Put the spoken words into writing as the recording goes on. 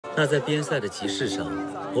那在边塞的集市上，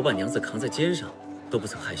我把娘子扛在肩上，都不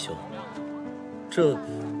曾害羞。这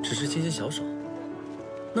只是牵牵小手，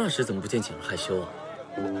那时怎么不见景儿害羞啊？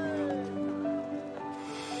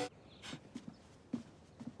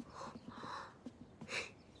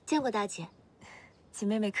见过大姐，请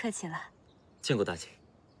妹妹客气了。见过大姐。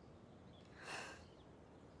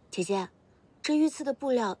姐姐，这御赐的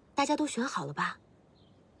布料大家都选好了吧？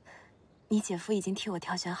你姐夫已经替我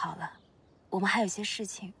挑选好了，我们还有些事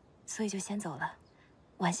情，所以就先走了。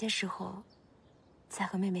晚些时候再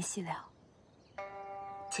和妹妹细聊。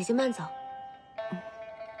姐姐慢走。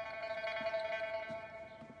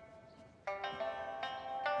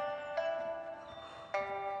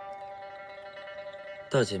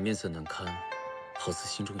大姐面色难堪，好似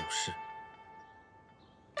心中有事。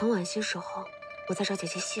等晚些时候，我再找姐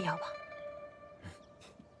姐细聊吧。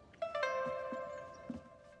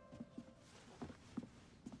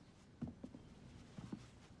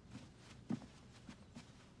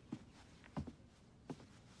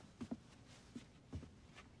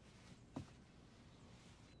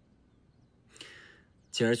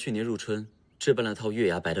景儿去年入春置办了套月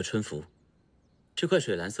牙白的春服，这块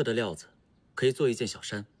水蓝色的料子可以做一件小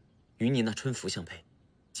衫，与你那春服相配。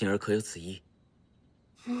景儿可有此意？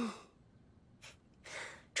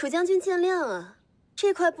楚将军见谅啊，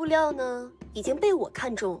这块布料呢已经被我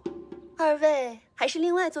看中了，二位还是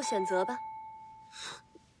另外做选择吧。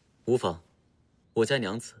无妨，我家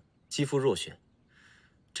娘子肌肤若雪，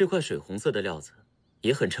这块水红色的料子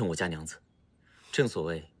也很衬我家娘子。正所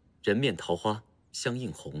谓人面桃花相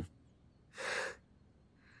映红。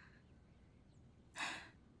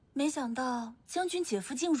没想到将军姐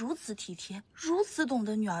夫竟如此体贴，如此懂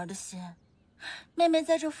得女儿的心。妹妹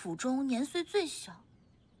在这府中年岁最小，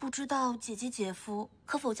不知道姐姐姐夫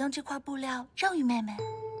可否将这块布料让与妹妹？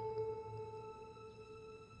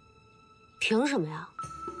凭什么呀？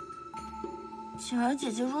景儿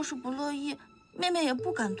姐姐若是不乐意，妹妹也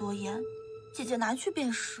不敢多言，姐姐拿去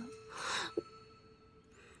便是。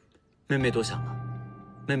妹妹多想了，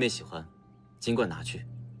妹妹喜欢，尽管拿去。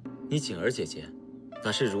你景儿姐姐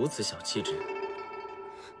哪是如此小气之人？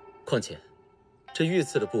况且，这御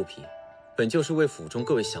赐的布匹本就是为府中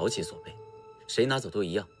各位小姐所备，谁拿走都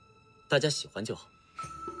一样，大家喜欢就好。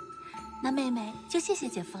那妹妹就谢谢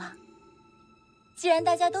姐夫了。既然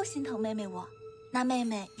大家都心疼妹妹我，那妹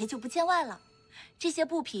妹也就不见外了。这些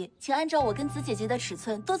布匹，请按照我跟紫姐姐的尺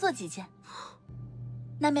寸多做几件。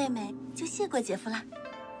那妹妹就谢过姐夫啦。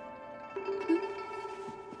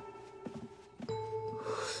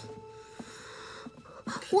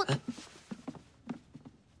我，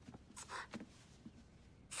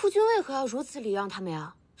夫君为何要如此礼让他们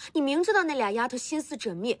呀？你明知道那俩丫头心思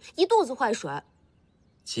缜密，一肚子坏水。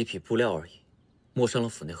几匹布料而已，莫伤了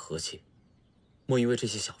府内和气，莫因为这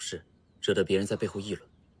些小事惹得别人在背后议论。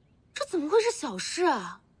这怎么会是小事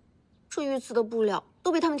啊？这御赐的布料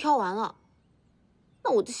都被他们挑完了，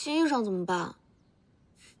那我的新衣裳怎么办？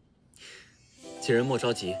几人莫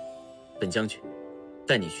着急，本将军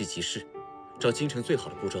带你去集市，找京城最好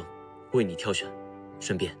的布庄，为你挑选，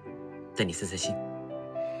顺便带你散散心。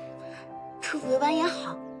这委婉也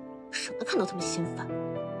好，省得看到他们心烦。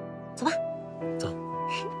走吧。走。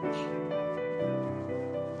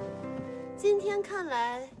今天看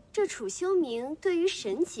来，这楚修明对于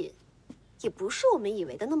沈锦，也不是我们以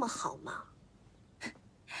为的那么好嘛。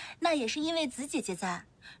那也是因为紫姐姐在，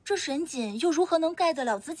这沈锦又如何能盖得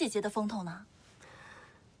了紫姐姐的风头呢？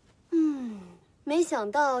没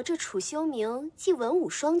想到这楚修明既文武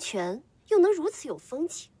双全，又能如此有风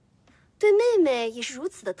情，对妹妹也是如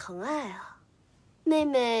此的疼爱啊。妹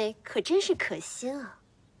妹可真是可心啊。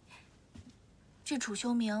这楚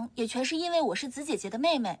修明也全是因为我是紫姐姐的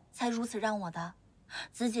妹妹，才如此让我的。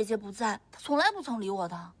紫姐姐不在，她从来不曾理我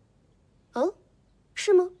的。哦，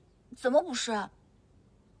是吗？怎么不是？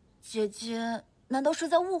姐姐难道是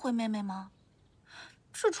在误会妹妹吗？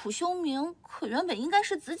这楚修明可原本应该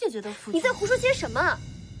是紫姐姐的夫君。你在胡说些什么？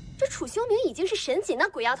这楚修明已经是沈锦那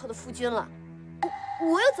鬼丫头的夫君了，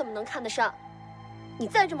我又怎么能看得上？你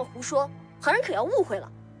再这么胡说，旁人可要误会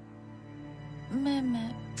了。妹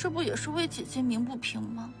妹，这不也是为姐姐鸣不平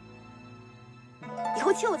吗？以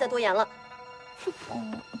后切勿再多言了。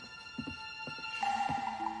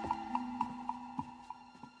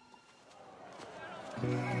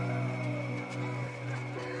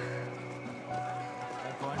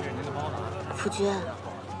夫君，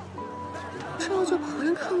这要叫旁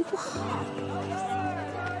人看了不好。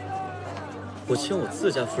我牵我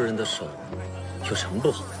自家夫人的手，有什么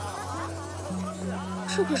不好？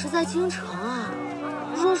这可是在京城啊！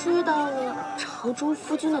若是遇到了朝中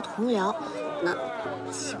夫君的同僚，那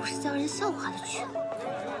岂不是叫人笑话的去？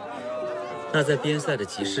那在边塞的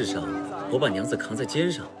集市上，我把娘子扛在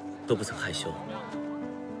肩上，都不曾害羞。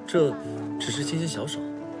这只是牵牵小手，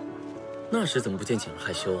那时怎么不见景儿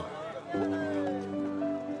害羞啊？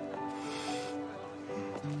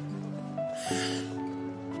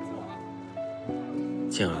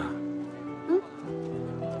静儿，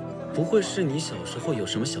不会是你小时候有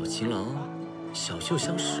什么小情郎，小秀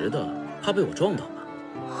相识的，怕被我撞到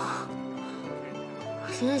吧？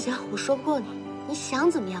行行行，我说不过你，你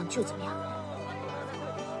想怎么样就怎么样。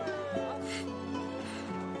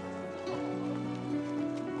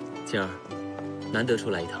静儿，难得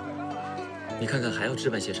出来一趟，你看看还要置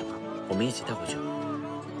办些什么，我们一起带回去。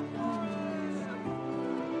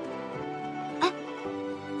哎，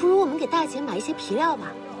不如我们给大姐买一些皮料吧，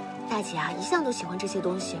大姐啊一向都喜欢这些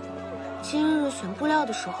东西。今日选布料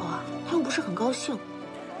的时候啊，她又不是很高兴。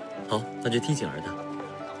好，那就听景儿的。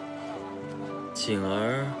景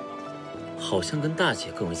儿好像跟大姐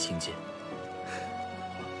更为亲近。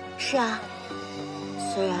是啊，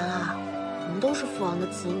虽然啊，我们都是父王的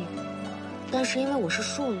子女，但是因为我是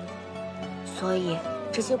庶女，所以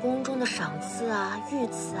这些宫中的赏赐啊、御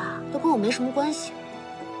赐啊，都跟我没什么关系。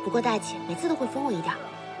不过大姐每次都会分我一点。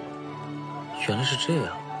原来是这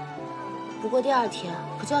样。不过第二天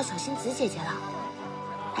可就要小心子姐姐了。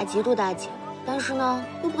她嫉妒大姐，但是呢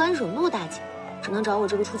又不敢惹怒大姐，只能找我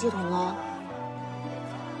这个出气筒喽。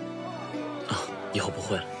啊，以后不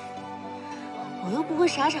会了。我又不会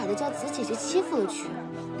傻傻的叫子姐姐欺负了去。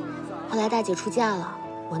后来大姐出嫁了，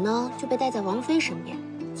我呢就被带在王妃身边，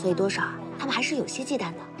所以多少他们还是有些忌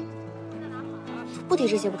惮的。不提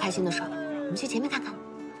这些不开心的事儿，我们去前面看看。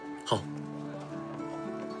好。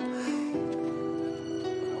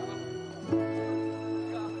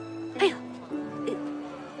哎呀，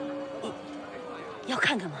要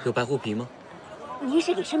看看吗？有白狐皮吗？您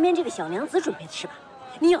是给身边这个小娘子准备的是吧？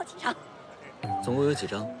您要几张？总共有几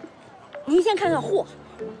张？您先看看货，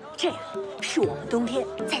这呀是我们冬天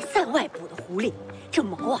在塞外捕的狐狸，这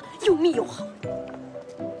毛啊又密又好，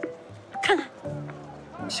看看。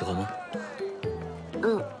喜欢吗？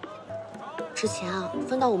嗯。之前啊，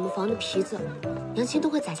分到我们房的皮子，娘亲都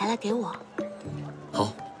会攒下来给我。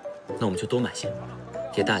好，那我们就多买些，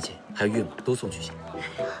给大姐还有玉马都送去些。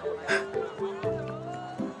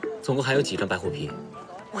总共还有几张白狐皮？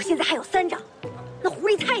我现在还有3张，那狐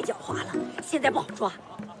狸太狡猾了，现在不好抓。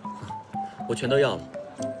我全都要了，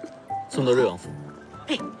送到瑞王府。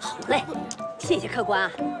哎，好嘞，谢谢客官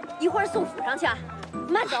啊，一会儿送府上去啊，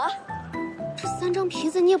慢走啊。这3张皮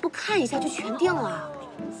子你也不看一下就全定了，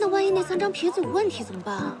那万一那3张皮子有问题怎么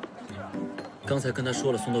办啊？刚才跟他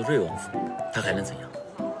说了送到瑞王府，他还能怎样？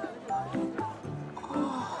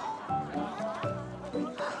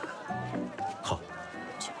好。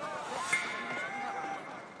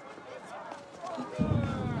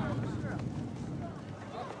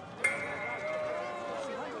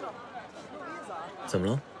怎么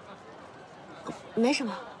了？没什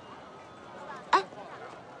么。哎，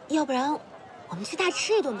要不然我们去大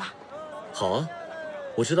吃一顿吧？好啊，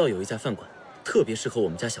我知道有一家饭馆，特别适合我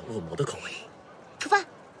们家小恶魔的口味。吃饭。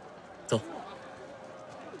走。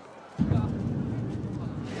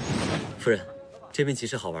夫人，这边集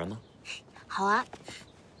市好玩吗？好啊。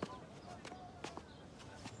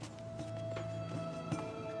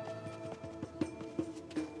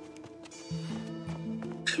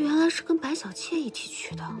这原来是跟白小妾一起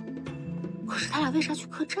去的，可是他俩为啥去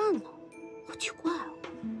客栈呢？好奇怪啊！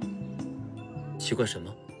奇怪什么？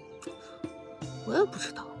我也不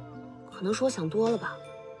知道，可能是我想多了吧。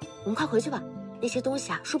我们快回去吧，那些东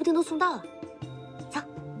西啊，说不定都送到了。